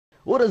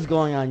What is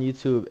going on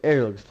YouTube?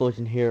 Aerial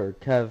Explosion here, or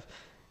Kev,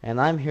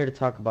 and I'm here to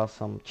talk about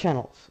some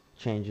channels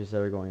changes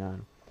that are going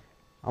on.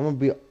 I'm going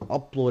to be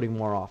uploading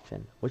more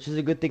often, which is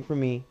a good thing for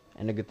me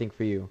and a good thing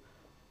for you.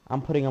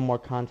 I'm putting up more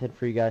content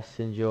for you guys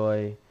to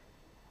enjoy,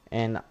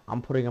 and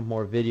I'm putting up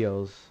more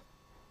videos,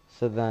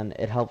 so then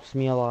it helps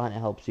me a lot and it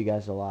helps you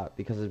guys a lot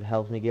because it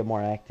helps me get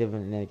more active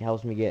and it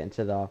helps me get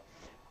into the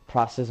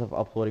process of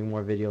uploading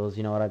more videos,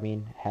 you know what I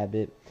mean?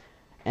 Habit.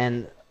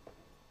 And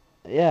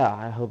yeah,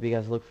 I hope you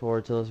guys look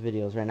forward to those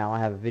videos. Right now I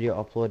have a video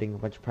uploading a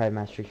bunch of private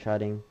match trick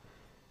shotting,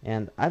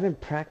 and I've been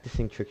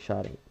practicing trick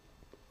shotting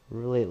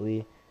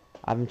lately.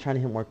 I've been trying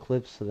to hit more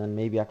clips so then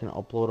maybe I can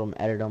upload them,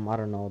 edit them, I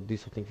don't know, do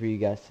something for you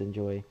guys to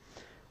enjoy.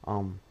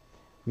 Um,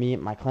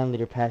 my clan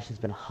leader Passion's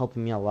been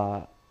helping me a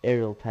lot.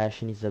 Aerial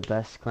Passion, he's the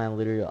best clan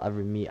leader you'll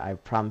ever meet, I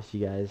promise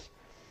you guys.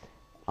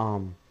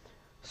 Um,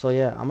 so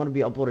yeah, I'm gonna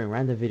be uploading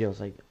random videos.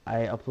 Like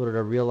I uploaded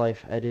a real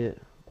life edit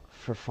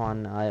for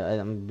fun. I'm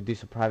gonna do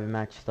some private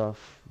match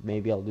stuff.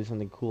 Maybe I'll do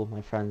something cool with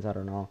my friends. I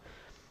don't know.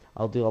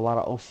 I'll do a lot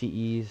of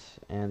OCEs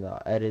and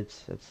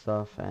edits and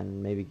stuff,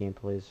 and maybe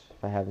gameplays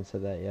if I haven't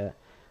said that yet.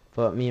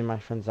 But me and my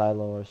friend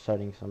Zylo are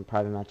starting some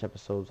private match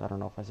episodes. I don't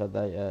know if I said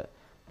that yet.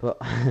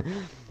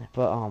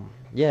 But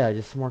yeah,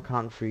 just some more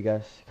content for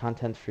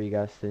you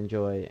guys to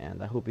enjoy,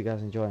 and I hope you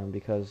guys enjoy them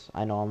because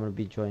I know I'm gonna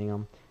be enjoying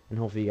them, and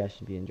hopefully you guys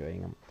should be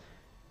enjoying them.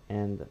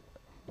 And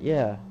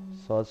yeah,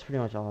 so that's pretty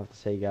much all I have to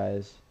say,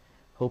 guys.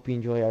 Hope you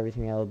enjoy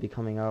everything that will be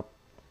coming up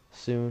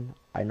soon.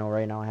 I know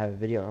right now I have a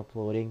video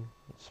uploading.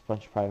 It's a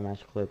bunch of private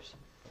match clips.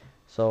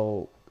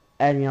 So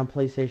add me on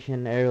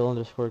PlayStation, Aerial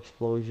underscore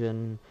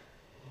Explosion.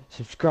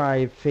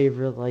 Subscribe,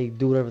 favorite, like,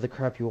 do whatever the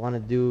crap you want to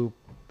do.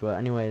 But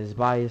anyways,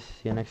 bye.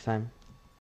 See you next time.